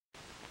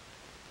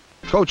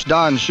Coach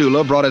Don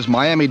Shula brought his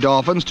Miami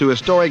Dolphins to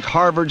historic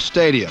Harvard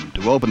Stadium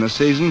to open the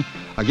season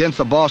against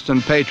the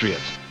Boston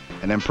Patriots.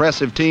 An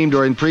impressive team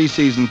during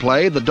preseason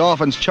play, the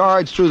Dolphins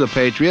charged through the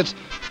Patriots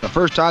the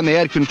first time they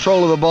had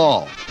control of the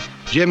ball.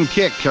 Jim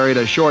Kick carried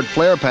a short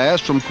flare pass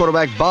from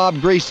quarterback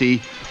Bob Greasy,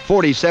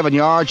 47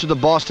 yards to the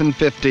Boston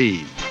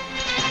 15.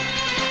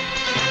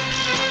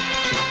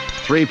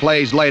 3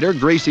 plays later,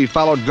 Greasy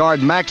followed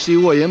guard Maxie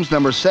Williams,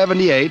 number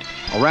 78,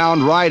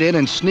 around right in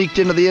and sneaked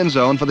into the end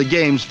zone for the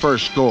game's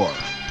first score.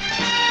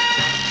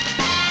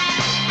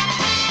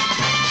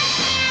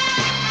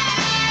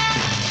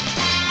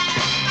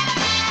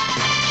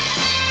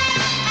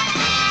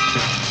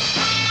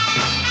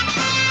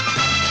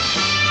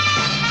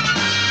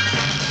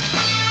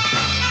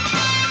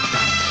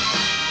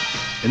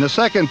 In the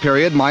second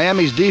period,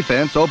 Miami's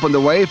defense opened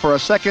the way for a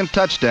second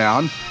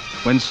touchdown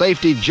when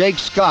safety Jake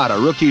Scott, a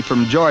rookie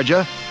from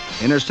Georgia,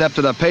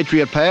 intercepted a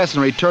Patriot pass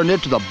and returned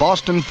it to the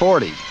Boston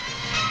 40.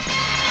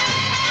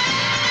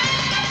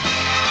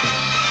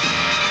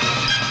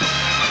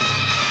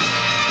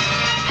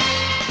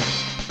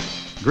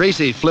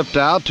 Greasy flipped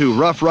out to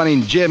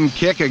rough-running Jim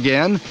Kick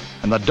again,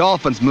 and the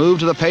Dolphins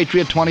moved to the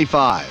Patriot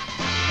 25.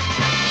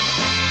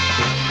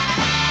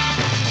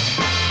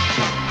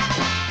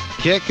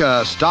 Kick,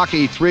 a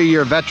stocky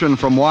 3-year veteran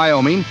from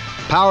Wyoming,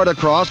 powered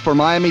across for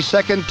Miami's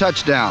second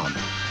touchdown.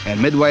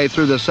 And midway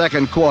through the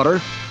second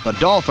quarter, the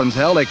Dolphins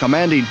held a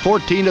commanding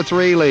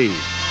 14-3 lead.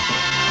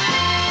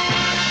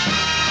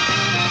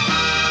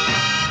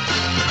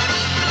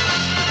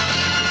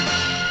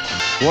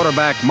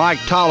 Quarterback Mike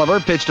Tolliver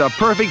pitched a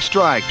perfect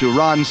strike to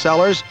Ron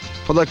Sellers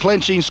for the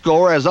clinching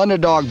score as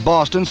underdog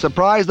Boston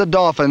surprised the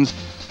Dolphins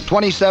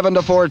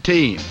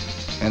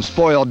 27-14 and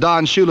spoiled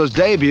Don Shula's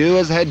debut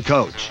as head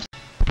coach.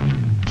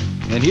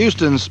 In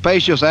Houston's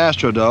spacious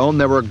Astrodome,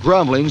 there were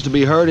grumblings to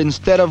be heard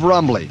instead of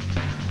rumbling.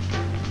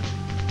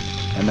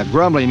 And the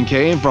grumbling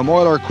came from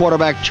Oiler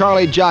quarterback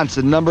Charlie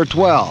Johnson, number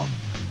 12,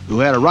 who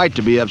had a right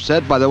to be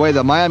upset by the way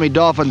the Miami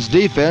Dolphins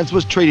defense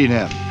was treating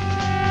him.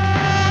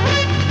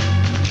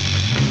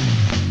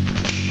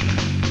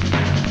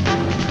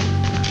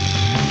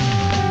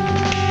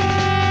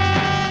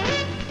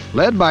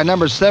 Led by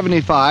number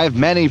 75,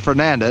 Manny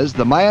Fernandez,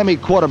 the Miami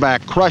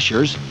quarterback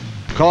Crushers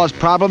caused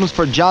problems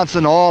for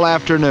Johnson all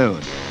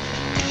afternoon.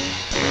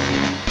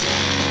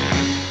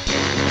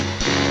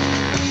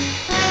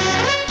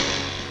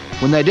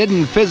 When they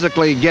didn't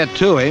physically get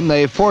to him,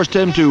 they forced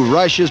him to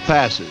rush his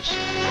passes.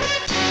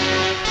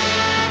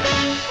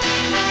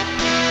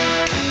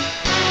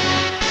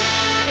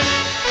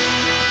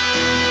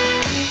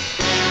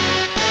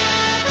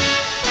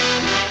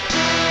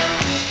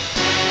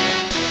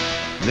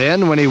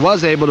 Then, when he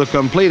was able to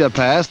complete a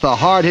pass, the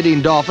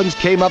hard-hitting Dolphins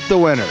came up the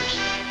winners.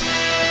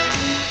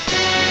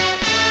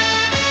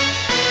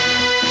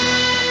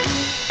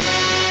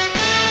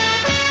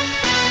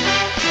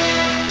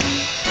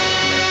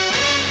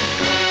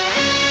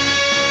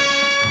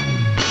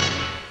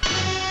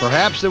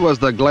 Perhaps it was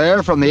the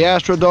glare from the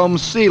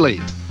Astrodome's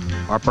ceiling,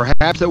 or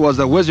perhaps it was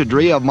the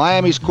wizardry of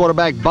Miami's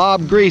quarterback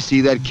Bob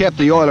Greasy that kept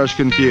the Oilers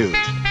confused.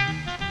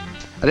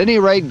 At any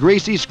rate,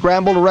 Greasy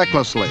scrambled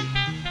recklessly,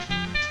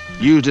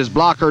 used his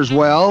blockers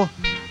well,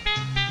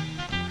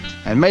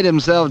 and made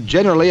himself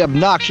generally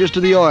obnoxious to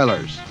the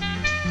Oilers.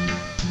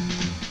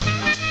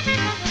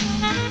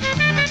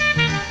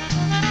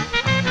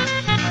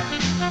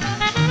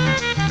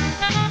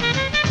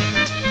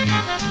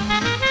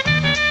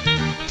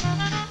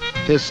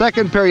 His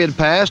second period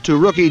pass to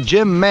rookie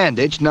Jim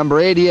Mandich, number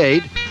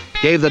 88,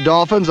 gave the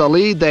Dolphins a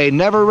lead they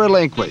never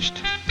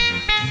relinquished.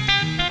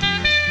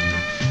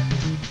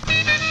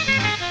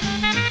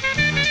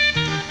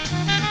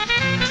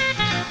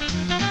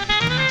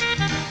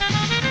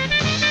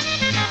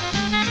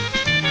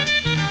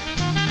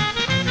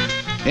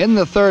 In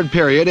the third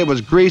period, it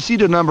was Greasy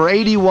to number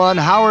 81,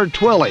 Howard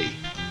Twilley,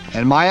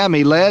 and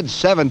Miami led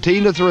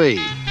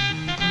 17-3.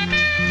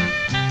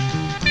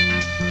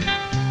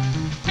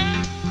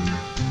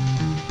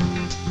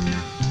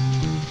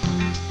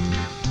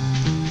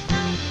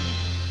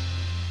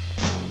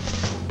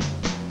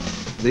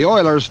 The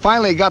Oilers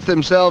finally got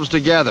themselves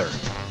together,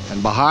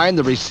 and behind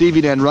the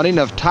receiving and running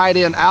of tight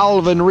end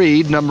Alvin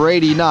Reed, number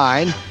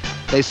 89,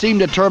 they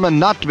seemed determined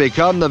not to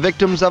become the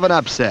victims of an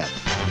upset.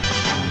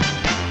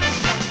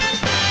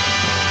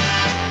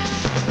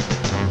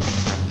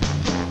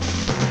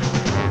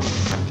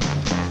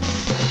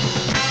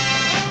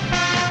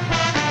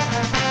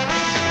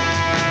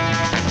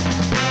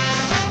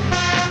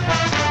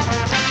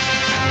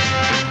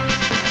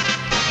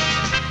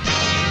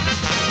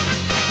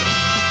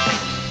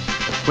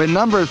 When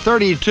number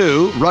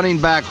 32, running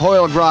back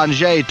Hoyle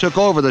Granger, took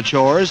over the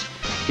chores,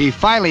 he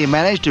finally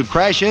managed to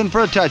crash in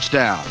for a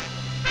touchdown.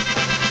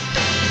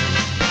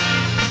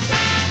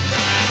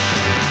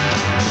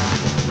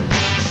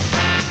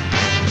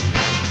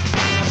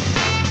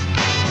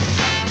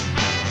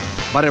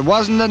 But it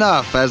wasn't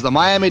enough, as the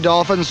Miami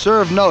Dolphins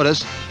served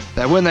notice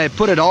that when they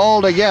put it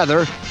all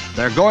together,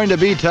 they're going to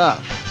be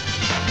tough.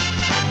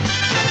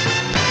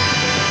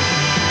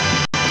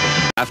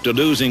 After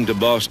losing to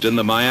Boston,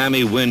 the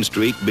Miami win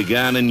streak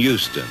began in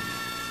Houston,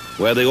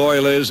 where the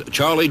Oilers'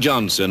 Charlie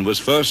Johnson was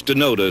first to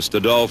notice the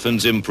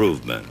Dolphins'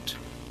 improvement.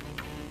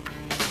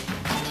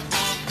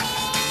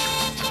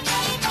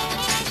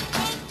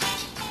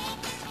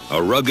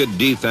 A rugged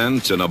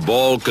defense and a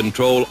ball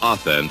control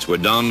offense were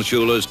Don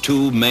Shula's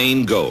two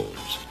main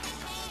goals.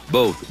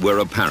 Both were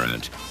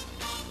apparent.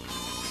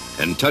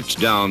 And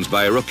touchdowns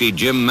by rookie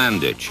Jim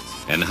Mandich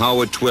and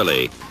Howard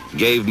Twilley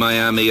gave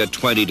Miami a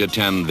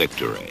 20-10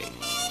 victory.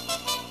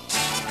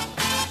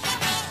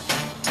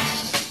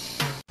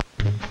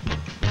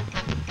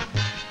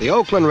 The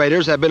Oakland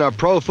Raiders have been a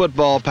pro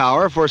football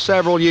power for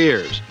several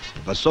years,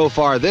 but so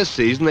far this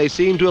season they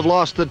seem to have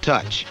lost the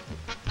touch.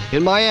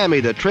 In Miami,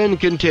 the trend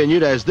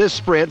continued as this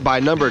sprint by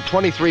number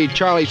 23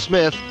 Charlie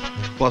Smith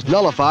was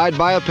nullified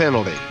by a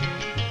penalty.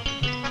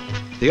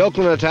 The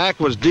Oakland attack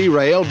was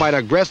derailed by an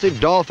aggressive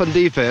Dolphin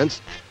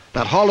defense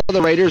that halted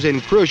the Raiders in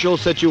crucial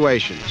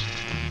situations.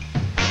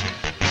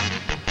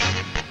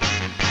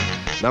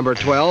 Number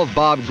 12,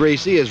 Bob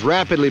Greasy, is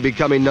rapidly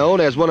becoming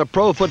known as one of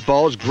pro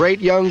football's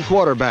great young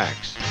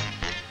quarterbacks.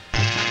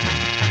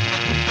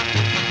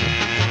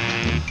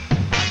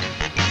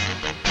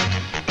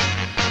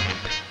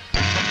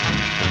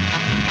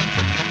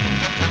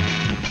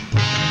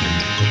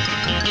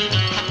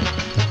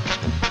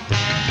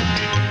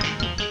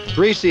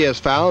 Greasy has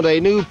found a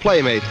new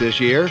playmate this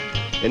year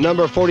in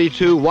number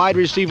 42 wide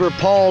receiver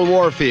Paul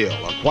Warfield,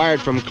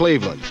 acquired from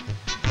Cleveland.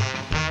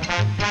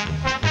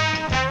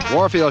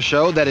 Warfield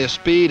showed that his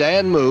speed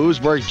and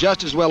moves worked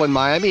just as well in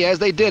Miami as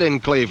they did in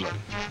Cleveland.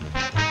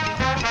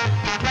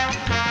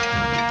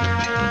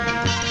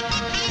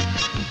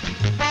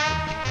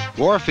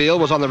 Warfield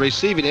was on the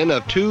receiving end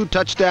of 2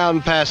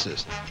 touchdown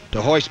passes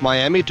to hoist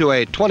Miami to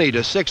a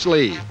 20-6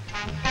 lead.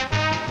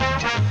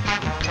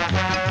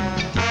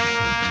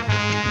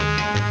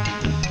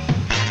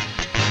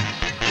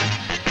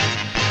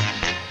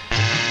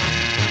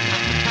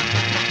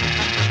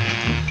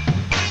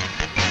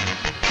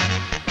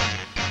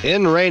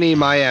 In rainy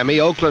Miami,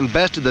 Oakland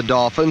bested the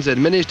Dolphins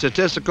in many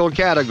statistical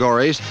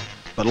categories,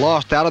 but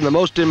lost out on the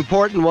most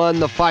important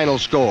one, the final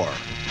score.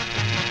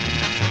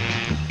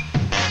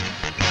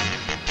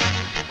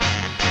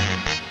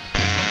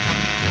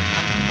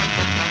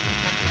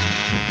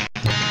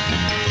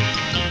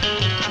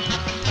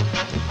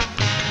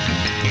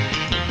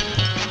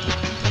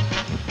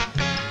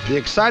 The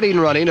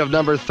exciting running of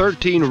number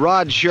 13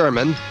 Rod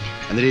Sherman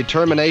and the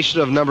determination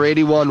of number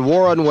 81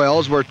 Warren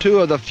Wells were two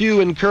of the few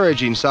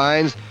encouraging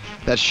signs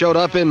that showed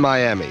up in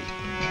Miami.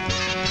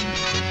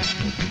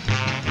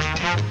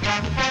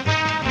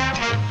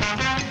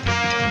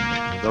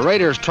 The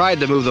Raiders tried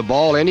to move the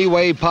ball any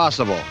way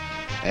possible,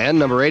 and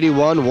number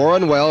 81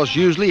 Warren Wells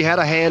usually had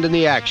a hand in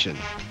the action.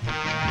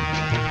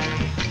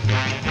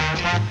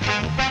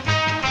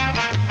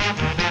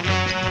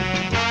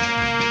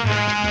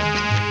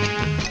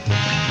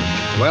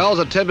 Wells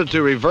attempted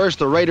to reverse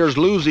the Raiders'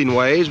 losing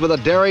ways with a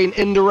daring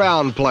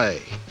end-around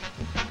play.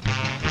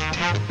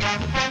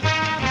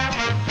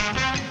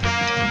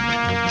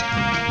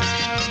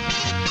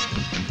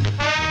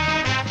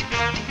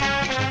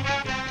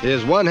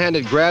 His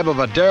one-handed grab of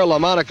a Darryl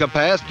LaMonica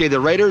pass gave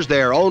the Raiders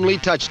their only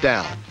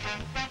touchdown.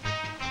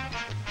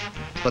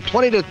 The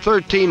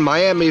 20-13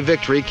 Miami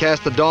victory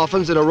cast the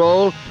Dolphins in a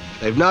role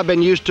they've not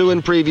been used to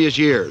in previous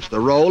years, the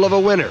role of a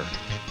winner.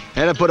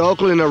 And it put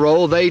Oakland in a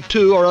role they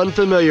too are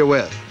unfamiliar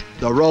with,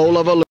 the role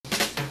of a loser.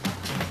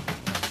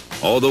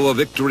 Although a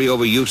victory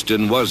over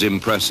Houston was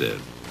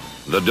impressive,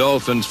 the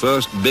Dolphins'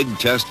 first big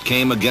test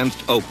came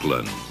against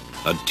Oakland,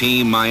 a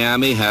team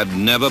Miami had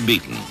never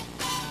beaten.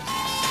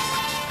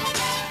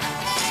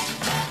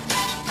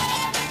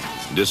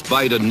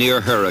 Despite a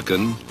near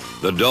hurricane,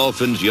 the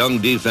Dolphins' young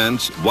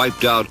defense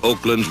wiped out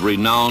Oakland's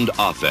renowned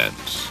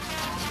offense.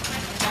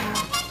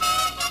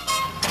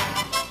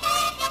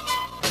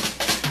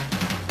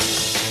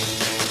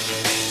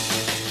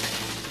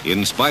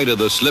 In spite of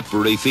the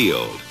slippery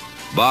field,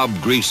 Bob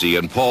Greasy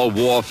and Paul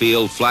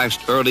Warfield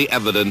flashed early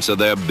evidence of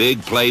their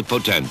big play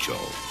potential.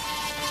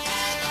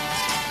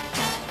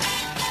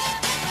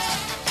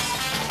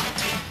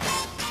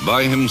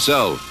 By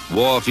himself,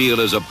 Warfield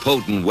is a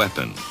potent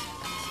weapon,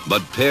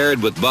 but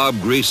paired with Bob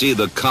Greasy,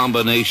 the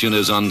combination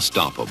is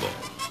unstoppable.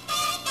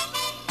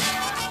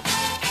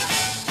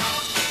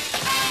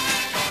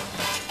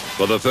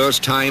 For the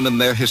first time in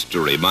their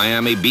history,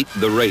 Miami beat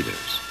the Raiders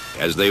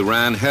as they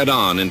ran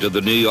head-on into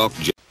the New York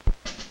Jets.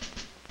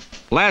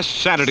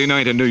 Last Saturday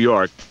night in New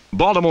York,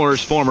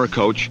 Baltimore's former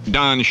coach,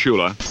 Don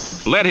Shula,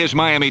 led his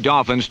Miami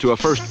Dolphins to a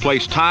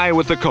first-place tie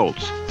with the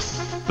Colts.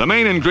 The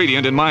main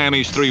ingredient in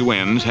Miami's 3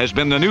 wins has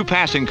been the new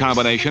passing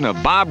combination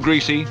of Bob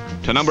Greasy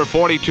to number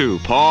 42,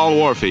 Paul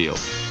Warfield,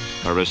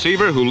 a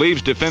receiver who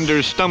leaves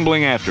defenders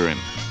stumbling after him.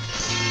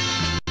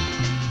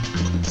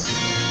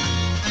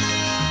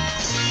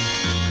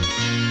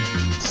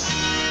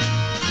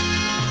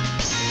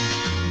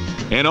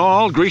 In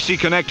all, Greasy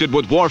connected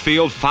with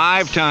Warfield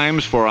 5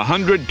 times for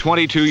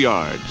 122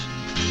 yards.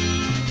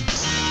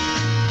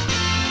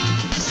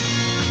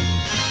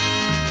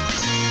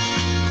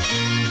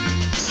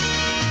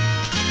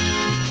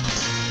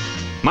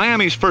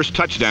 Miami's first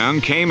touchdown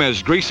came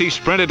as Greasy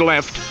sprinted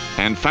left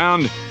and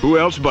found who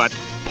else but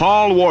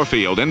Paul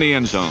Warfield in the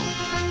end zone.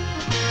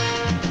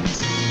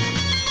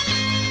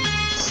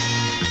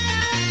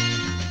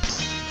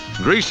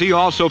 Greasy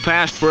also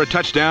passed for a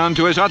touchdown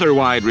to his other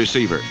wide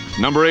receiver,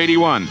 number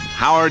 81,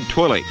 Howard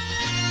Twilley.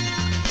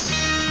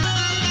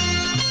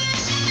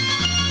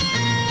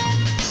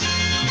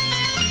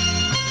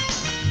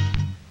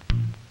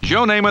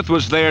 Joe Namath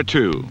was there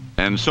too,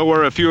 and so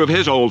were a few of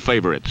his old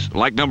favorites,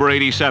 like number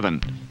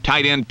 87,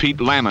 tight end Pete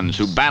Lammons,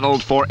 who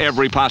battled for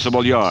every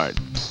possible yard.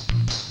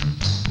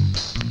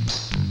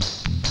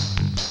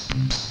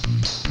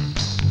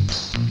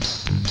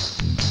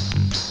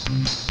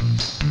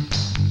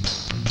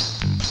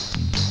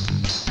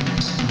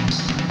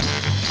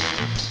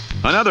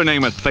 Another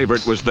Namath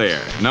favorite was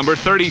there, number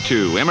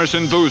 32,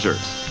 Emerson Boozer,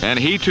 and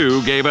he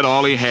too gave it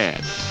all he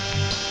had.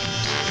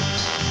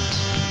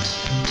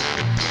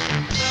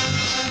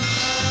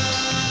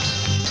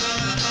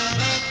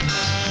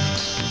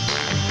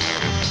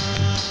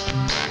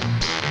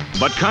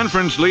 But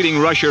conference leading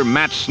rusher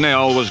Matt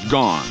Snell was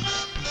gone.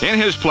 In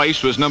his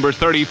place was number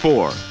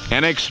 34,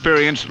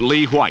 inexperienced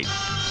Lee White.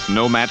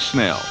 No Matt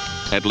Snell,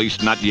 at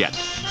least not yet.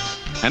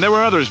 And there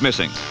were others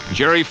missing,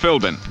 Jerry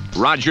Philbin,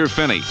 Roger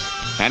Finney,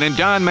 and in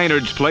Don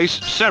Maynard's place,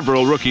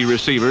 several rookie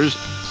receivers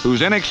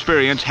whose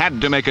inexperience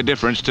had to make a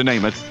difference to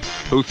Namath,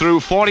 who threw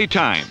 40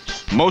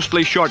 times,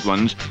 mostly short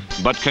ones,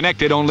 but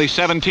connected only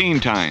 17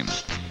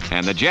 times.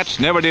 And the Jets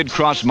never did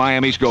cross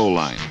Miami's goal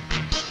line.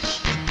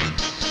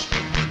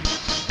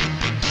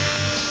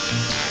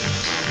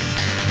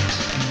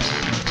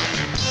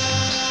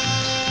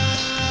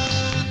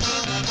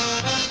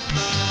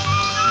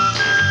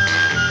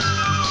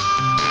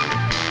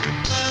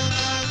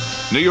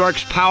 New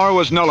York's power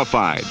was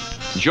nullified.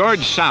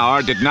 George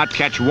Sauer did not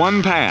catch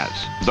one pass,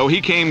 though he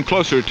came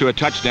closer to a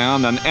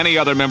touchdown than any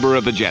other member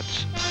of the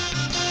Jets.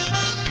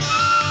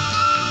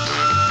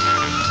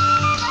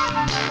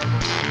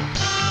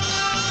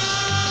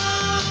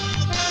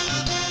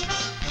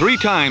 Three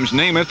times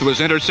Namath was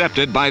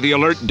intercepted by the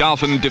alert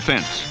Dolphin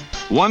defense.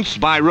 Once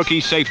by rookie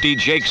safety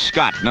Jake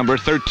Scott, number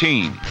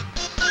 13.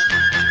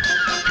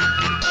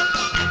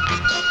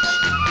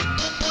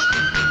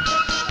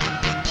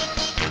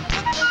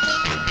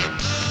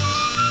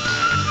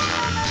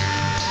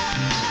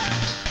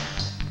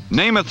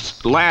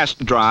 Namath's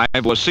last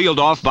drive was sealed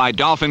off by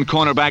Dolphin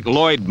cornerback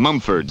Lloyd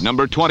Mumford,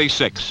 number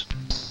 26.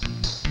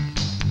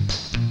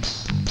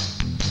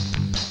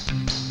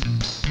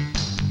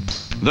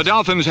 The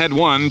Dolphins had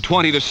won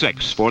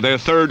 20-6 for their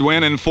third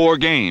win in 4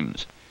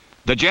 games.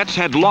 The Jets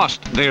had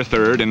lost their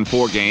third in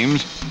 4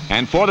 games,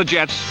 and for the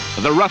Jets,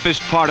 the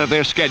roughest part of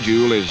their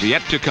schedule is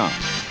yet to come.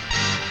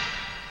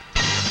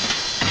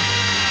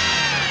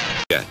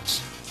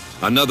 Jets.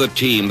 Another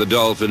team the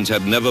Dolphins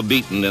had never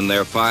beaten in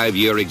their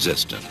 5-year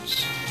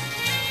existence.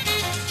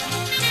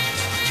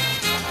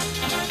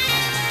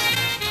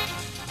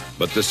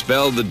 But the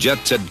spell the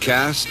Jets had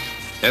cast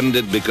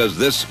ended because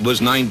this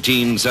was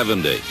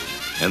 1970,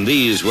 and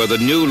these were the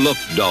new-look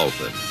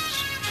Dolphins.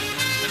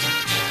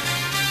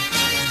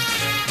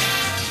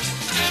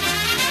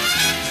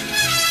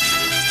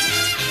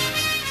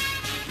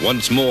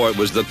 Once more, it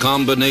was the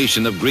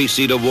combination of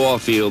Greasy to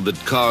Warfield that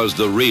caused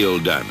the real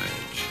damage.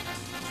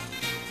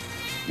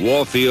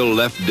 Warfield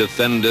left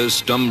defenders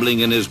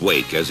stumbling in his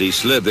wake as he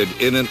slithered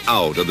in and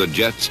out of the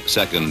Jets'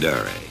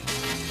 secondary.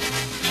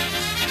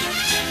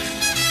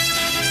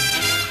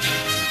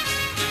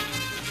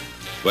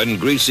 When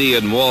Greasy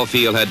and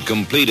Warfield had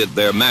completed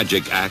their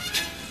magic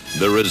act,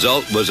 the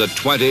result was a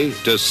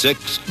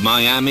 20-6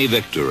 Miami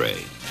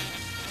victory.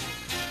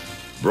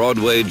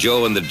 Broadway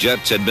Joe and the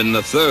Jets had been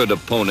the third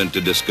opponent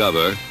to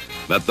discover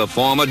that the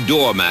former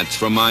doormats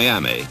from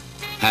Miami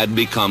had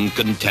become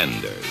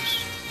contenders.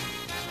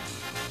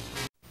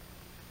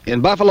 In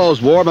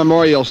Buffalo's War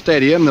Memorial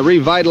Stadium, the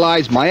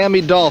revitalized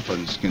Miami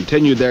Dolphins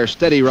continued their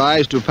steady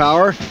rise to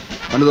power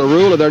under the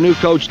rule of their new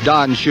coach,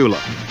 Don Shula.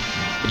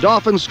 The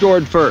Dolphins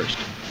scored first.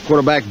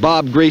 Quarterback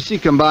Bob Greasy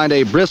combined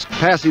a brisk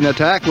passing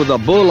attack with the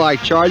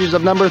bull-like charges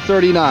of number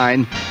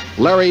 39,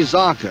 Larry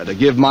Zonka, to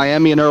give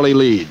Miami an early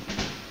lead.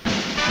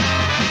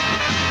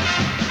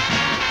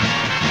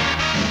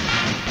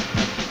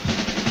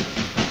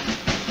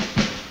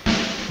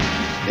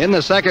 In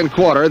the second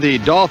quarter, the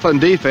Dolphin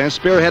defense,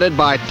 spearheaded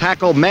by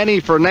tackle Manny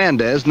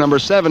Fernandez, number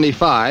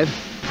 75,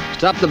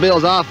 stopped the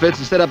Bills' offense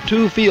and set up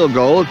 2 field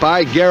goals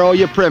by Garo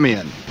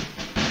Yepremian.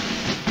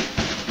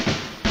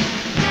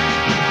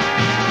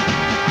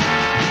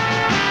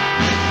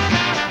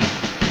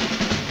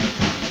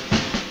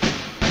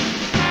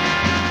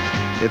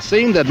 It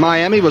seemed that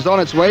Miami was on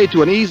its way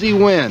to an easy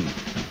win,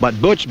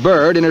 but Butch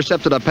Bird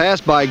intercepted a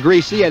pass by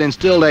Greasy and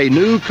instilled a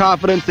new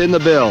confidence in the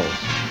Bills.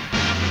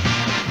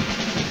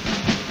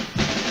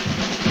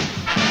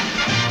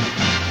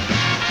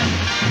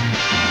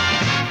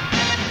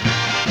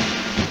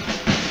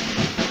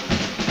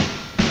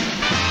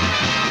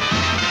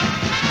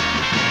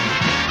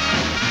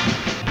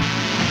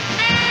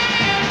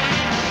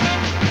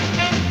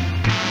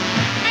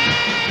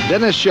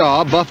 Dennis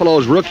Shaw,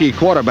 Buffalo's rookie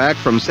quarterback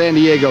from San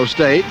Diego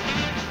State,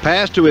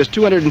 passed to his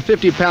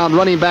 250-pound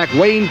running back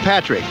Wayne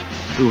Patrick,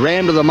 who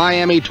ran to the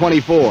Miami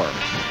 24.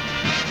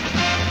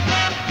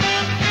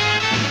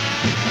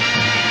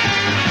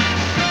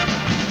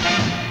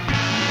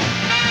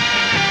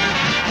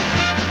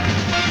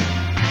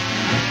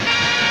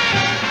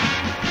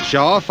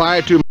 Shaw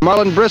fired to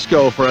Marlon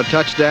Briscoe for a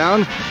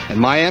touchdown, and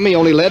Miami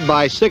only led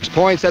by 6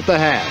 points at the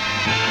half.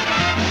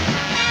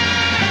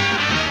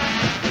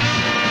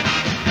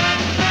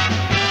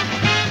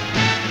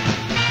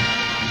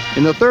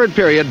 In the third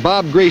period,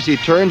 Bob Greasy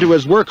turned to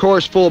his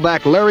workhorse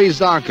fullback Larry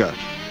Zonka,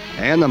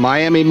 and the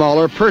Miami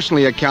Mauler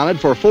personally accounted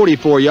for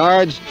 44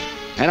 yards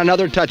and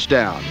another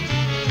touchdown.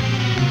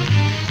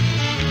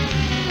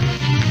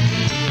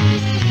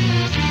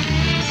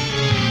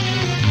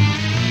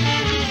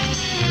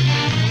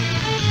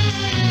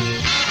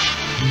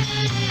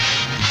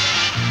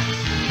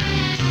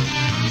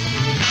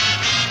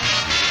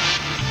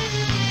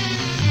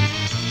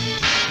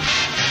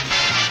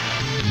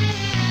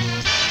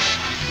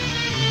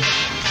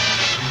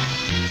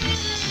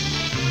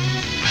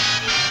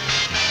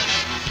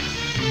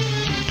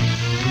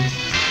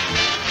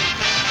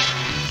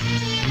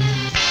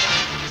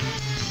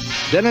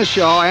 Dennis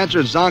Shaw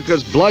answered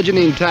Zonka's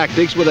bludgeoning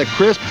tactics with a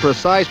crisp,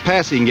 precise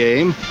passing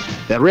game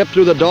that ripped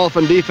through the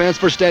Dolphin defense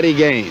for steady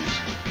gains.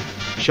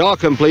 Shaw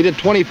completed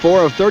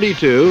 24 of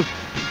 32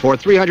 for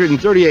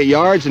 338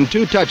 yards and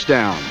 2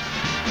 touchdowns.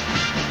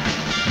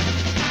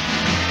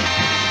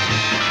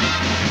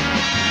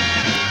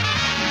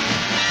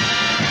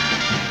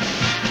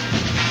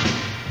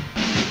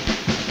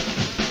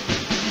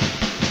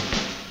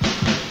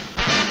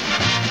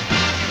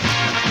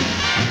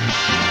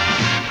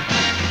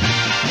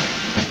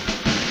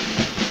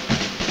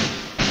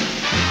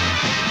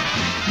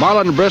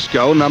 Marlon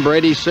Briscoe, number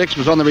 86,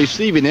 was on the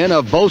receiving end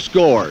of both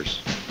scores.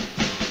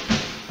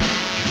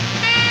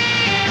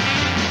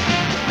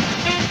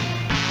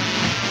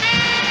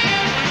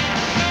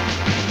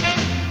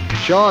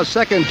 Shaw's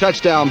second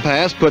touchdown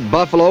pass put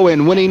Buffalo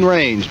in winning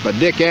range, but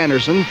Dick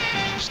Anderson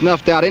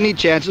snuffed out any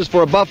chances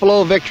for a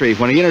Buffalo victory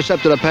when he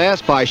intercepted a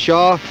pass by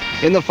Shaw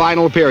in the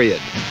final period.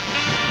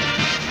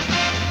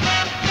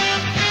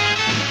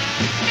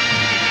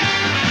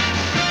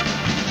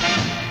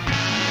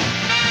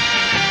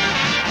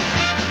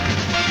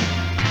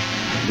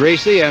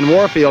 Greasy and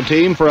Warfield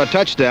team for a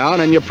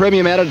touchdown, and your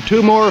premium added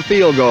 2 more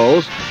field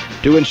goals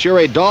to ensure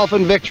a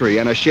Dolphin victory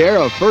and a share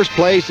of first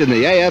place in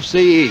the AFC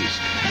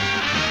East.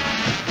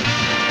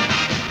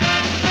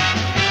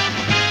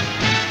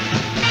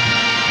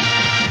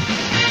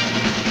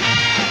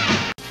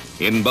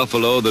 In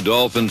Buffalo, the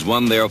Dolphins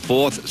won their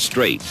 4th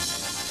straight,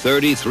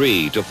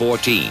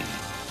 33-14.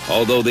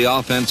 Although the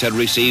offense had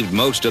received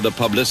most of the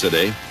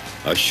publicity,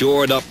 a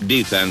shored-up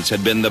defense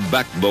had been the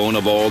backbone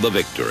of all the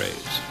victories.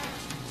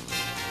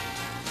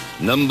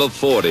 Number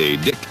 40,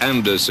 Dick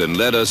Anderson,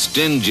 led a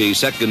stingy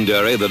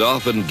secondary that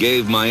often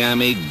gave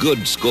Miami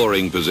good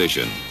scoring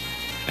position.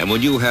 And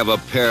when you have a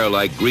pair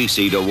like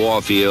Greasy to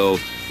Warfield,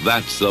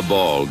 that's the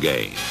ball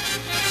game.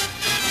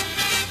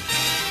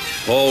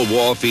 Paul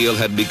Warfield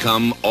had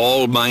become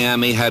all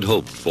Miami had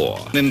hoped for.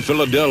 In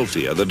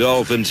Philadelphia, the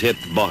Dolphins hit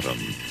bottom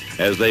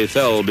as they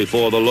fell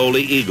before the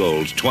lowly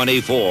Eagles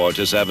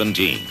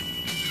 24-17.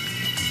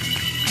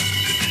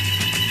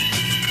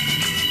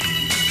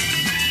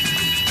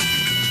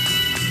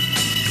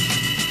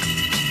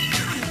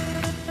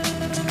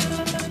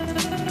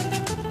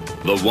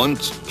 The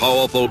once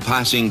powerful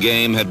passing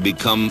game had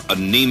become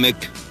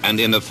anemic and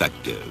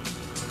ineffective.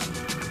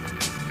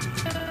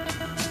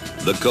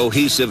 The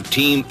cohesive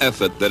team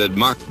effort that had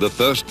marked the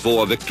first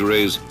 4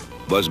 victories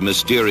was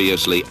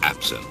mysteriously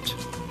absent.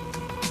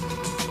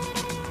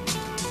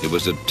 It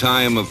was a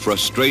time of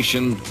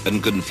frustration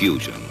and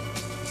confusion,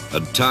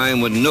 a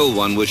time when no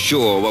one was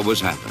sure what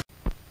was happening.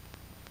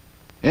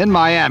 In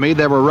Miami,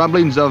 there were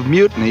rumblings of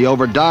mutiny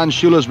over Don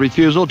Shula's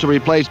refusal to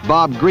replace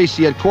Bob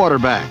Greasy at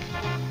quarterback.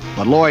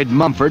 But Lloyd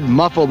Mumford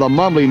muffled the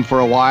mumbling for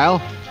a while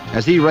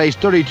as he raced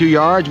 32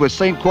 yards with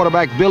St.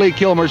 quarterback Billy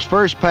Kilmer's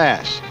first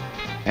pass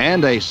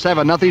and a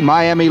 7-0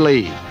 Miami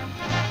lead.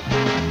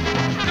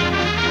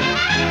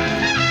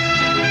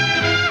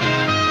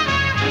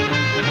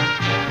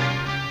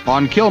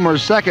 On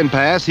Kilmer's second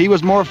pass, he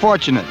was more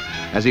fortunate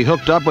as he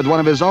hooked up with one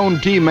of his own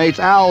teammates,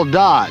 Al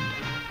Dodd,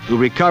 who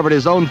recovered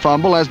his own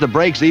fumble as the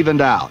breaks evened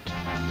out.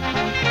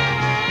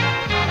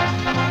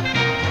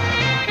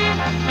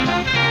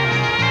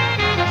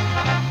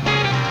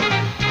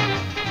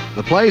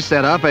 The play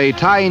set up a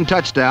tying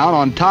touchdown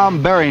on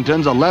Tom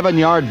Barrington's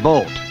 11-yard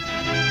bolt.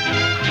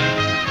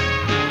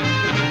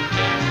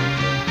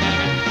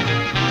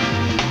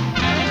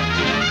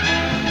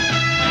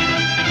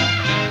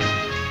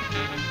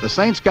 The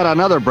Saints got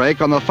another break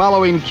on the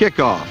following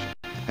kickoff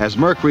as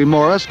Mercury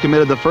Morris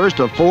committed the first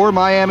of 4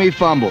 Miami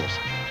fumbles.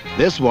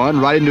 This one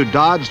right into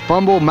Dodd's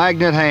fumble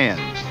magnet hands.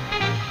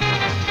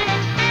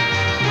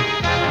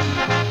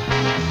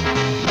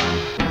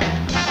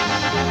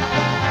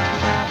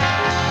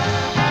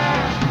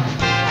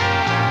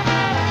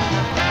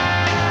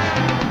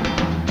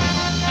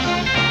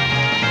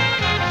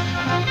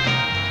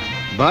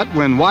 But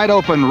when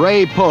wide-open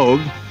Ray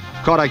Pogue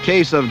caught a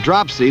case of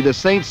dropsy, the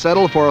Saints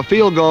settled for a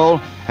field goal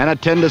and a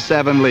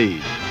 10-7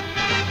 lead.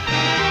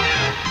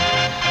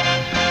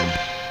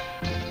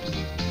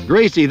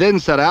 Greasy then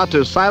set out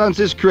to silence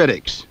his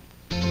critics.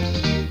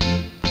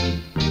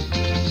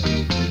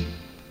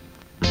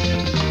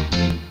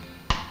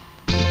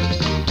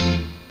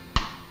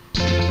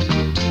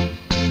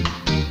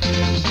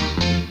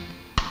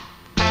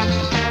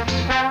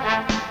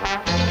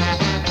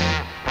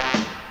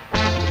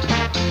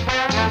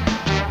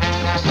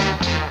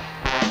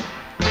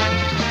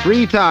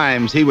 Three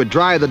times he would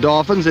drive the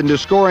Dolphins into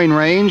scoring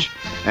range,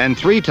 and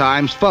 3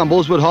 times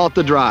fumbles would halt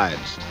the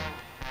drives.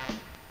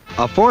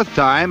 A 4th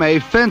time, a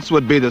fence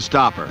would be the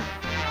stopper.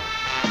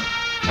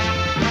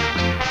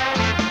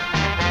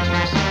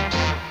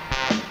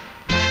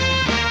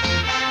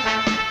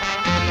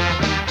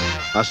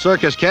 A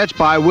circus catch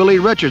by Willie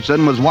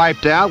Richardson was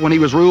wiped out when he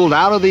was ruled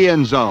out of the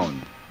end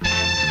zone.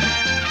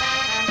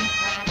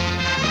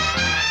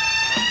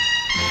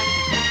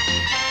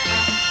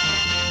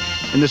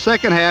 In the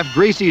second half,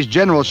 Greasy's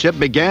generalship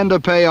began to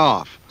pay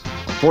off.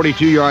 A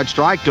 42-yard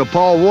strike to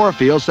Paul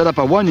Warfield set up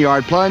a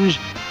 1-yard plunge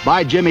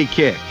by Jimmy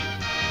Kick.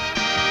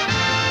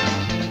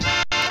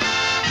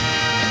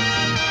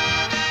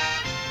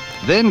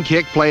 Then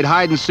Kick played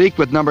hide-and-seek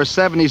with number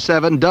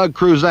 77, Doug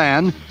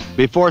Cruzan,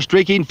 before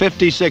streaking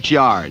 56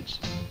 yards.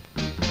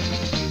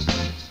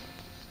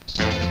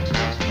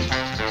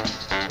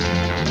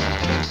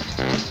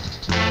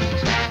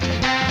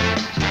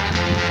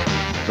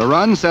 The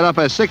run set up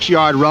a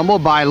 6-yard rumble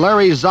by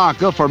Larry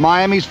Zonka for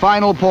Miami's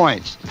final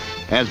points,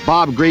 as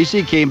Bob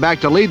Greasy came back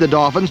to lead the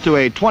Dolphins to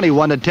a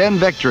 21-10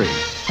 victory.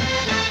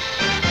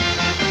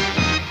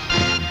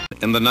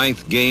 In the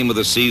 9th game of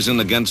the season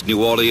against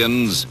New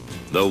Orleans,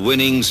 the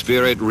winning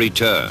spirit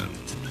returned.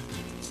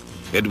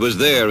 It was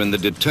there in the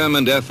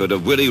determined effort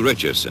of Willie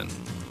Richardson.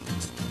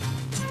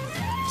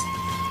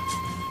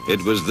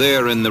 It was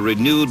there in the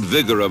renewed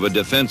vigor of a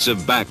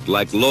defensive back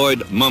like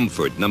Lloyd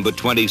Mumford, number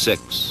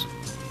 26.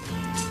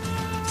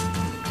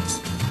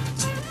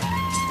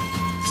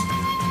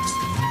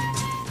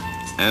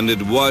 And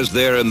it was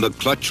there in the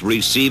clutch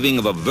receiving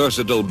of a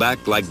versatile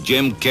back like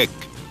Jim Kick,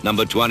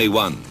 number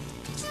 21.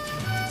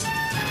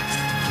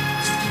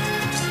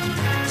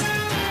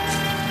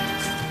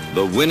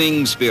 The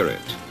winning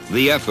spirit,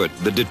 the effort,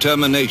 the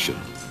determination,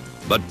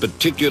 but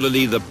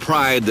particularly the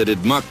pride that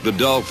had marked the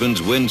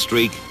Dolphins' win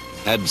streak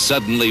had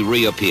suddenly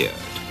reappeared.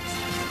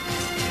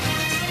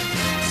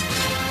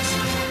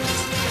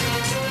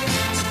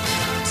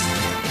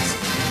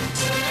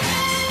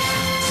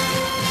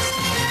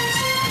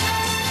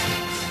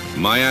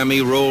 Miami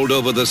rolled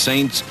over the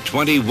Saints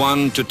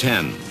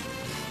 21-10.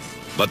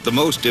 But the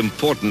most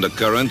important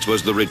occurrence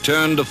was the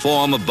return to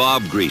form of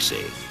Bob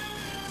Greasy.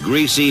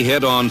 Greasy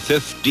hit on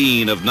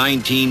 15 of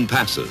 19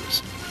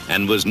 passes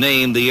and was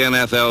named the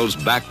NFL's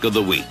Back of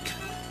the Week.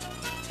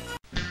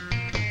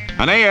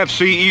 An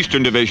AFC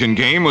Eastern Division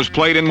game was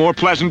played in more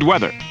pleasant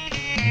weather.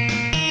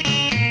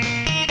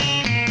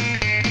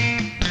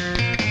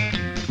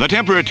 The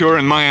temperature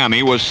in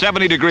Miami was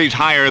 70 degrees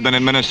higher than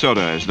in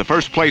Minnesota as the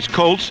first-place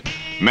Colts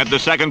met the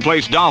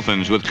second-place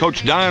Dolphins with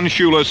Coach Don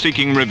Shula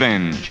seeking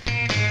revenge.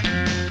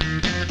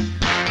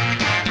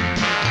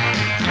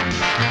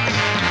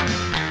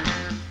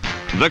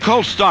 The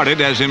Colts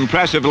started as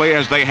impressively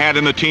as they had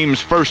in the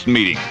team's first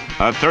meeting,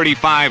 a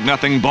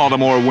 35-0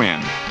 Baltimore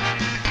win.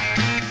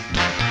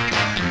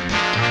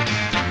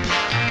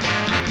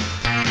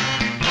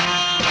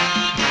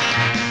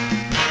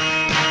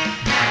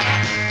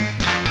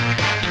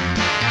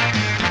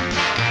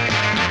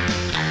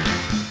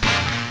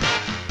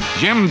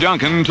 Jim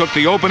Duncan took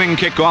the opening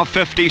kickoff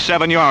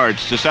 57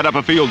 yards to set up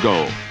a field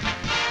goal.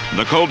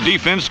 The Colt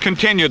defense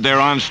continued their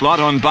onslaught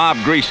on Bob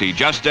Greasy,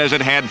 just as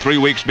it had 3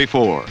 weeks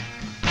before.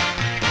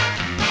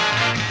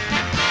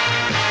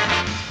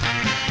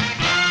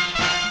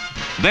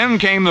 Then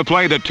came the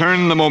play that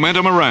turned the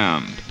momentum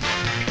around.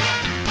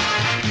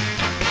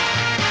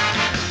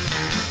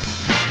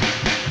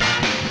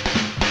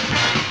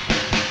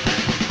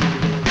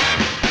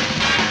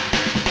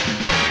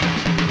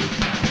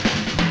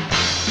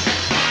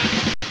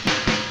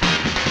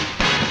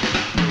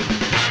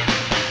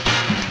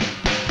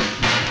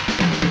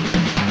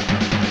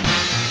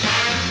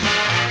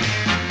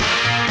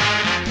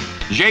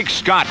 Jake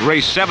Scott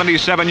raced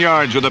 77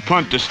 yards with a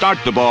punt to start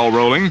the ball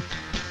rolling.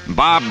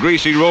 Bob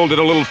Greasy rolled it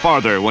a little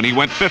farther when he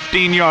went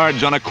 15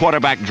 yards on a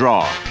quarterback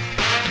draw.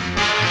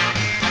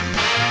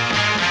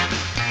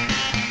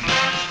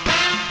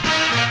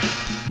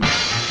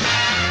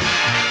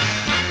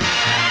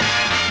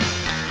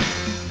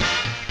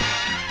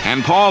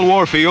 And Paul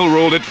Warfield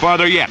rolled it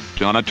farther yet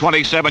on a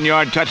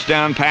 27-yard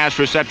touchdown pass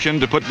reception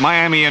to put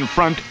Miami in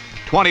front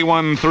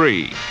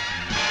 21-3.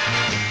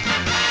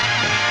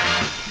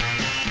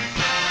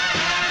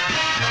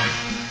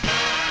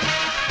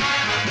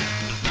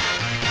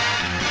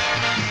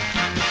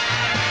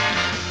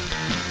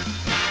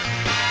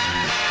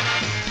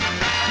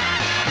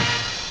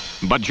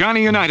 But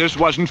Johnny Unitas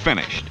wasn't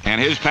finished,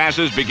 and his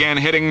passes began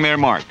hitting their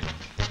mark.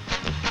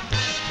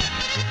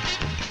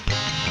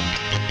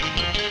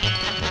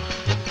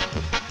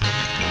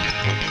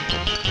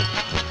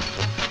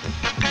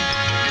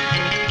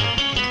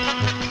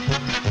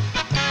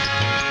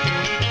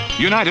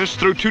 Unitas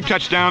threw 2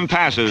 touchdown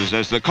passes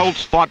as the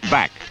Colts fought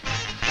back.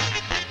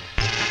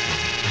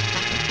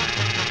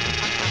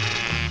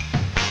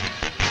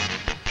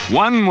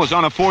 One was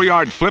on a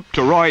 4-yard flip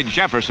to Roy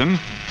Jefferson,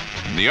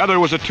 and the other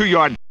was a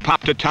 2-yard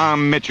pop to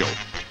Tom Mitchell.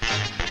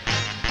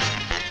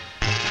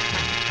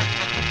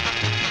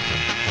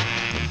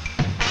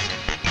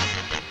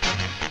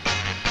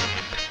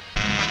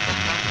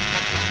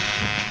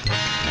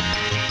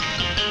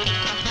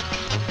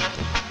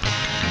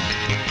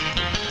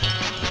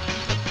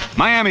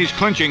 Miami's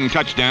clinching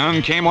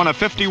touchdown came on a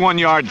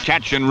 51-yard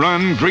catch and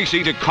run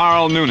greasy to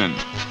Carl Noonan.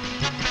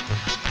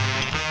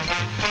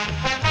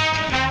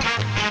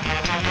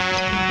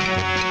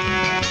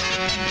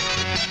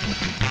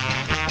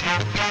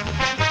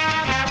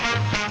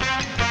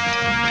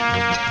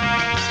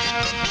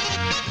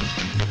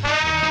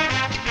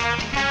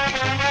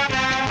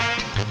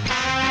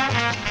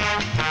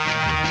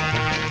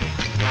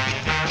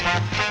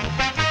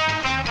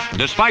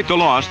 Despite the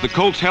loss, the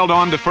Colts held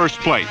on to first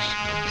place.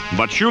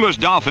 But Shula's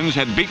Dolphins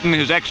had beaten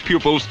his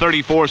ex-pupils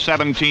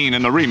 34-17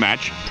 in the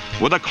rematch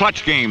with a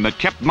clutch game that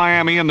kept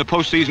Miami in the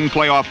postseason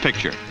playoff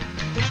picture.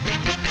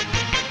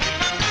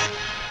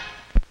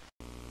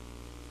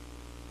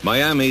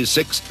 Miami's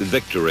 6th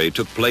victory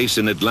took place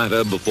in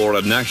Atlanta before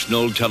a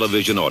national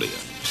television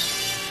audience.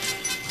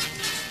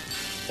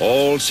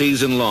 All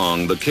season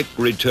long, the kick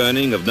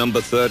returning of number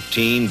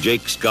 13,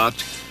 Jake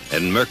Scott,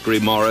 and Mercury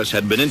Morris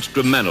had been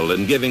instrumental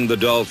in giving the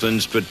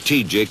Dolphins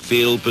strategic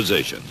field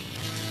position.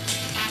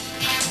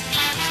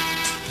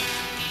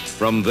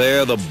 From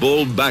there, the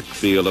bull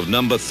backfield of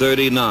number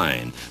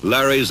 39,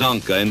 Larry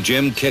Zonka and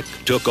Jim Kick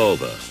took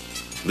over.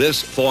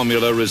 This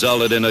formula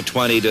resulted in a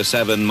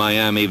 20-7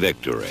 Miami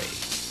victory.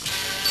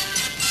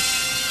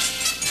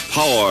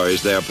 Power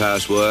is their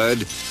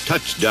password,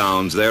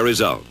 touchdowns their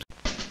result.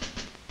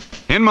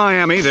 In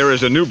Miami, there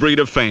is a new breed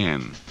of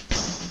fan.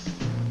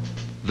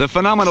 The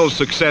phenomenal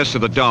success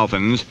of the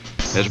Dolphins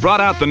has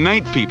brought out the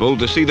night people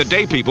to see the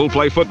day people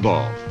play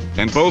football,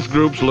 and both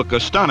groups look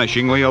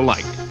astonishingly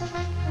alike.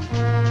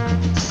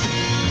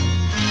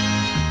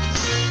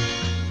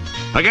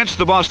 Against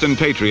the Boston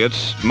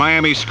Patriots,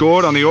 Miami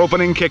scored on the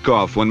opening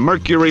kickoff when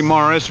Mercury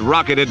Morris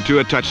rocketed to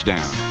a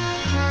touchdown.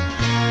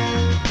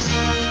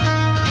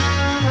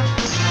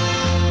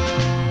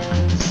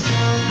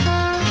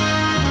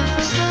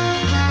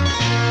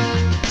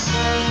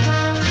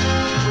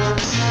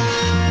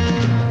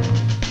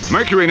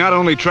 Mercury not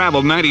only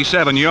traveled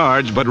 97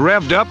 yards, but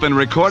revved up and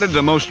recorded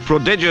the most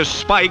prodigious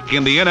spike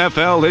in the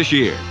NFL this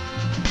year.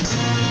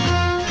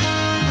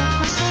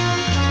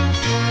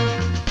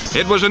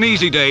 It was an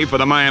easy day for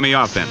the Miami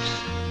offense.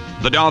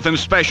 The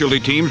Dolphins specialty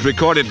teams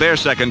recorded their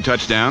second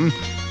touchdown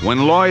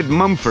when Lloyd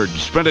Mumford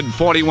sprinted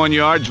 41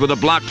 yards with a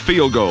blocked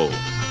field goal.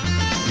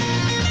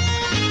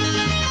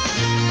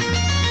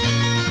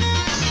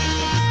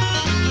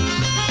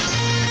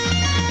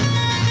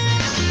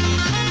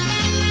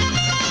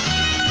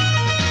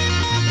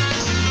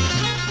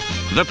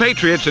 The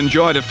Patriots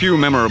enjoyed a few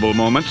memorable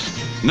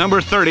moments.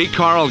 Number 30,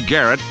 Carl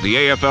Garrett, the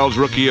AFL's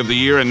Rookie of the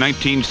Year in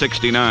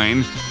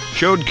 1969,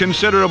 showed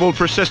considerable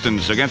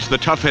persistence against the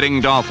tough-hitting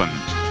Dolphins.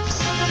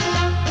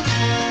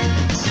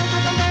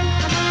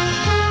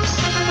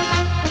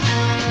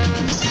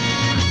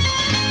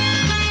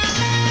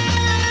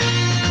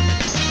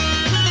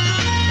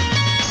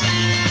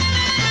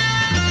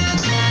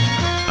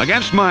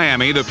 Against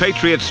Miami, the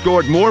Patriots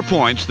scored more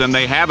points than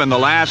they have in the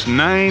last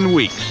 9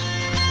 weeks.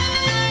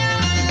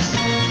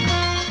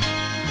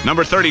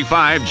 Number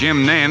 35,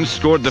 Jim Nance,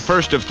 scored the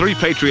first of 3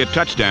 Patriot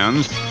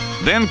touchdowns.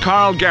 Then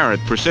Carl Garrett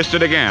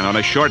persisted again on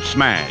a short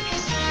smash.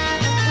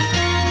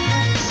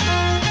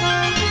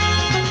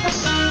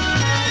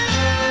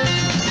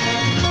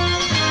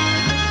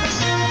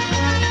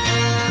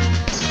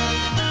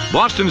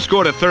 Boston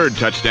scored a third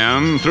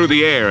touchdown through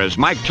the air as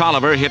Mike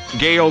Tolliver hit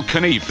Gail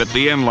Knief at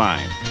the end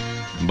line.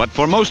 But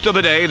for most of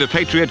the day, the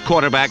Patriot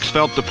quarterbacks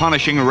felt the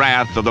punishing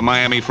wrath of the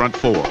Miami front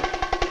four.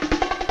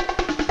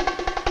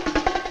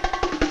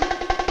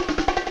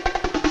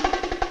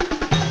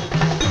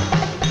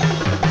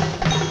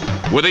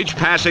 With each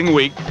passing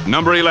week,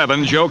 number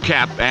 11, Joe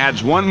Cap,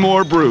 adds one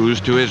more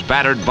bruise to his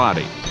battered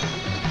body.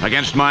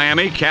 Against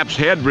Miami, Cap's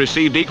head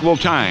received equal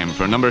time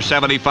for number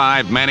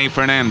 75, Manny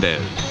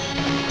Fernandez.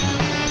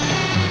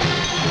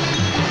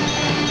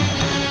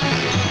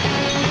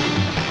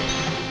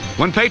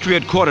 When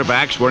Patriot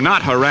quarterbacks were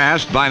not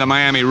harassed by the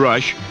Miami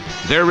rush,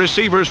 their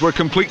receivers were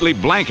completely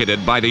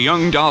blanketed by the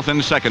young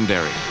Dolphins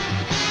secondary.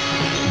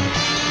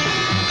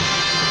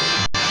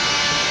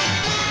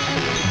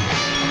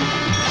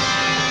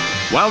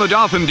 While the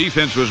Dolphin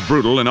defense was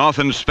brutal and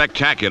often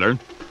spectacular,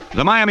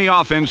 the Miami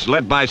offense,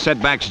 led by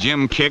setbacks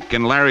Jim Kick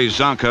and Larry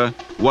Zonka,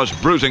 was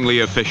bruisingly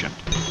efficient.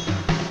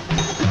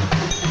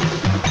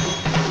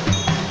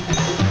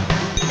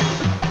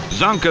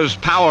 Zonka's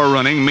power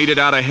running meted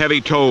out a heavy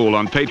toll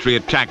on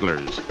Patriot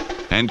tacklers,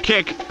 and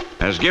Kick,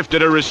 as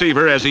gifted a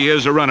receiver as he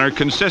is a runner,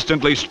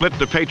 consistently split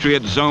the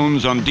Patriot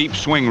zones on deep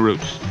swing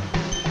routes.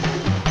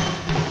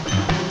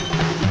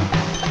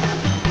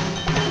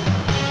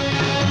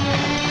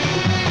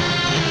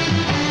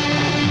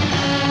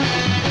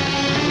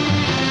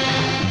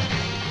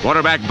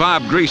 Quarterback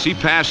Bob Greasy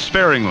passed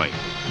sparingly,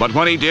 but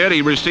when he did,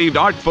 he received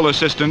artful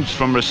assistance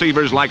from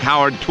receivers like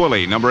Howard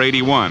Twilley, number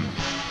 81.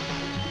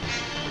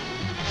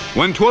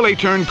 When Twilley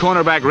turned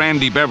cornerback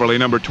Randy Beverly,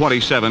 number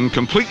 27,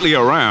 completely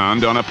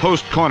around on a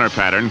post corner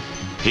pattern,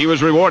 he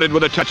was rewarded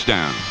with a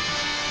touchdown.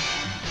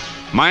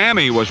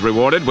 Miami was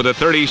rewarded with a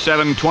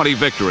 37-20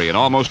 victory, an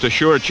almost a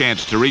sure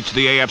chance to reach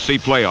the AFC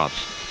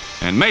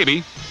playoffs, and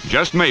maybe,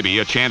 just maybe,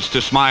 a chance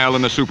to smile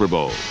in the Super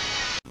Bowl.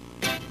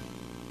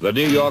 The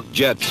New York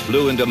Jets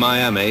flew into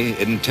Miami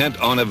intent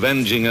on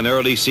avenging an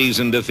early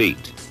season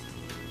defeat.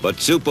 But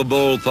Super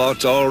Bowl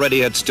thoughts already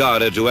had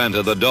started to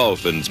enter the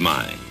Dolphins'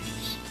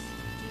 minds.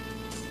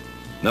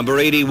 Number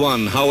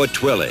 81, Howard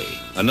Twilley,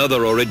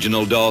 another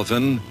original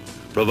Dolphin,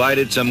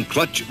 provided some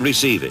clutch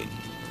receiving.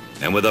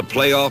 And with a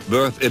playoff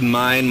berth in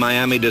mind,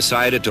 Miami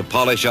decided to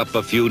polish up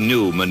a few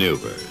new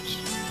maneuvers.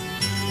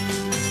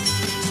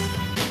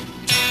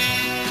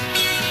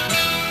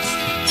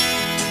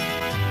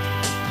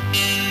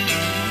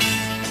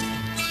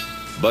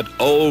 But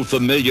old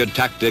familiar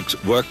tactics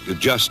worked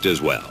just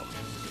as well.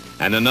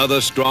 And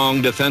another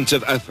strong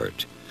defensive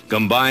effort,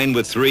 combined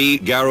with 3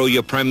 Garo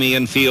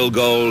Yepremian field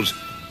goals,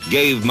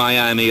 gave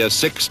Miami a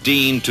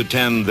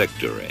 16-10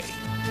 victory.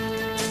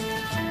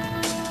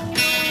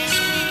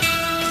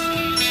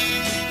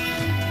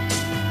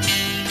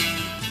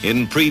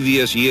 In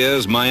previous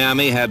years,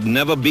 Miami had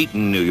never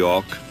beaten New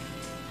York.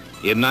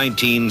 In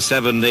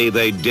 1970,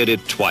 they did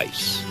it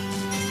twice.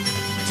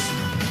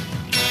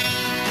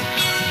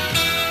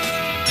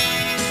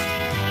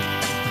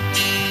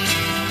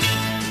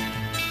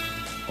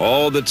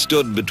 All that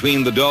stood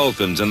between the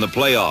Dolphins and the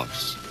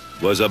playoffs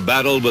was a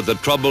battle with the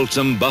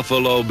troublesome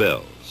Buffalo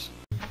Bills.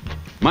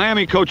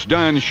 Miami coach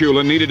Don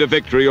Shula needed a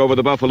victory over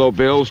the Buffalo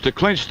Bills to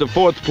clinch the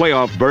 4th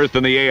playoff berth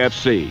in the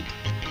AFC.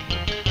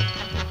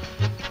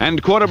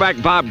 And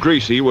quarterback Bob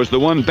Greasy was the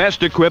one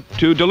best equipped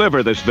to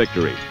deliver this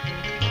victory.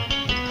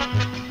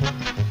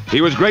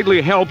 He was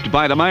greatly helped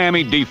by the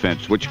Miami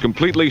defense, which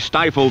completely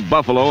stifled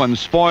Buffalo and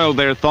spoiled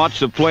their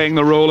thoughts of playing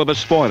the role of a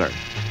spoiler.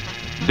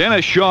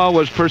 Dennis Shaw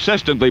was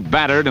persistently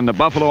battered, and the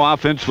Buffalo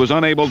offense was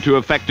unable to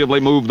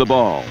effectively move the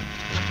ball.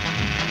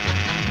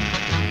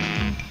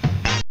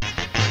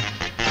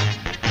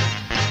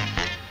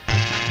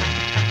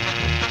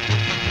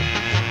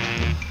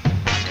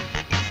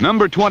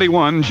 Number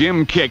 21,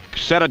 Jim Kick,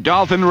 set a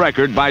Dolphin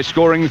record by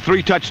scoring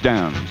 3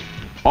 touchdowns,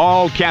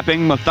 all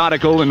capping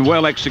methodical and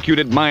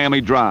well-executed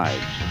Miami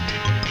drives.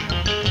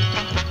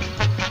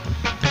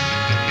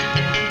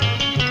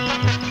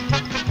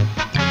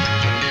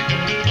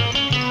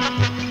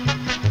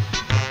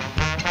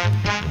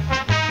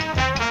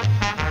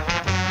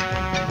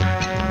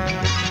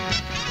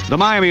 The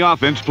Miami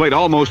offense played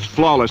almost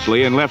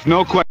flawlessly and left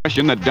no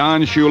question that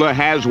Don Shula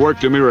has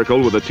worked a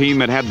miracle with a team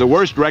that had the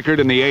worst record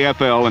in the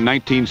AFL in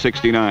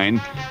 1969,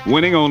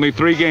 winning only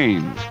 3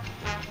 games.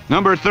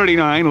 Number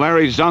 39,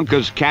 Larry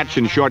Zonka's catch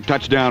and short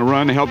touchdown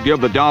run helped give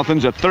the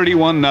Dolphins a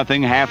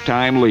 31-0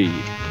 halftime lead.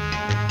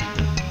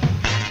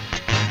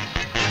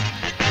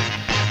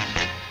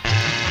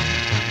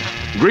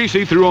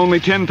 Greasy threw only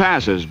 10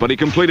 passes, but he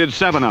completed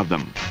 7 of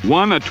them.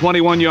 One, a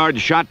 21-yard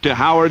shot to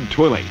Howard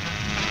Twilley.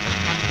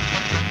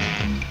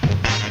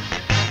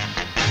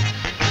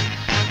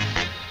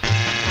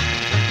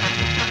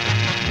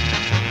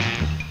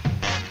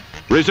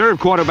 Reserve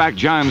quarterback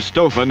John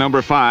Stofa,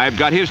 number 5,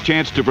 got his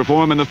chance to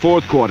perform in the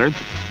 4th quarter,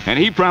 and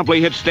he promptly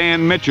hit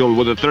Stan Mitchell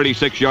with a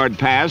 36-yard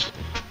pass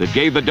that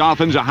gave the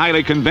Dolphins a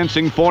highly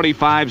convincing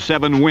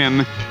 45-7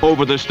 win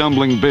over the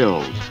stumbling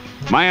Bills.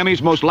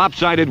 Miami's most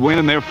lopsided win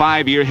in their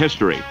 5-year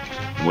history,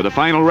 and with a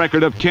final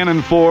record of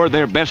 10-4,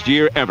 their best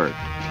year ever.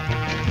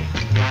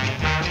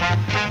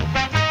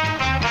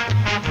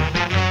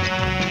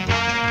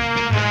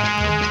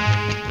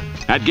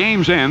 At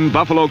game's end,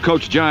 Buffalo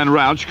coach John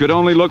Rauch could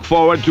only look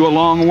forward to a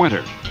long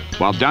winter,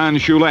 while Don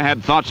Shula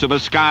had thoughts of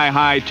a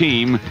sky-high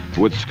team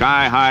with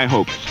sky-high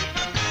hopes.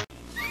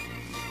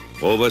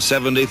 Over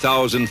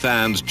 70,000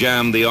 fans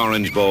jammed the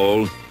Orange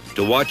Bowl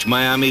to watch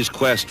Miami's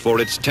quest for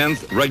its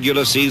 10th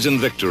regular season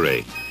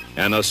victory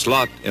and a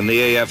slot in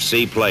the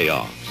AFC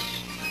playoffs.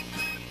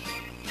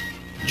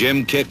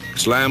 Jim Kick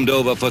slammed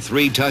over for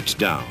 3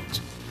 touchdowns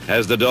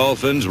as the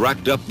Dolphins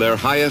racked up their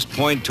highest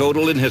point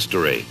total in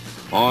history,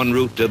 en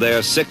route to their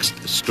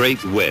 6th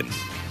straight win.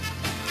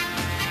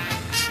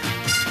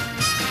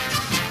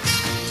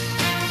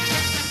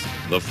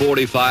 The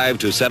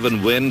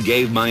 45-7 win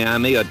gave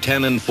Miami a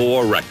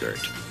 10-4 record,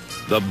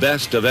 the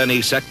best of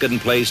any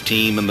second-place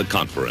team in the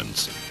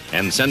conference,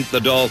 and sent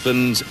the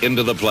Dolphins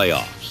into the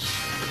playoffs.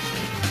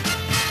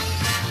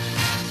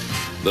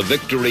 The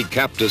victory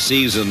capped a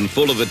season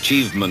full of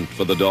achievement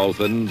for the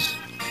Dolphins.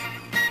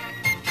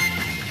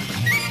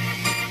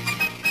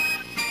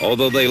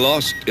 Although they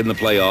lost in the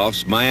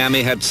playoffs,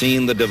 Miami had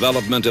seen the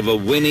development of a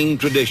winning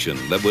tradition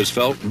that was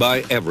felt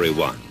by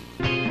everyone.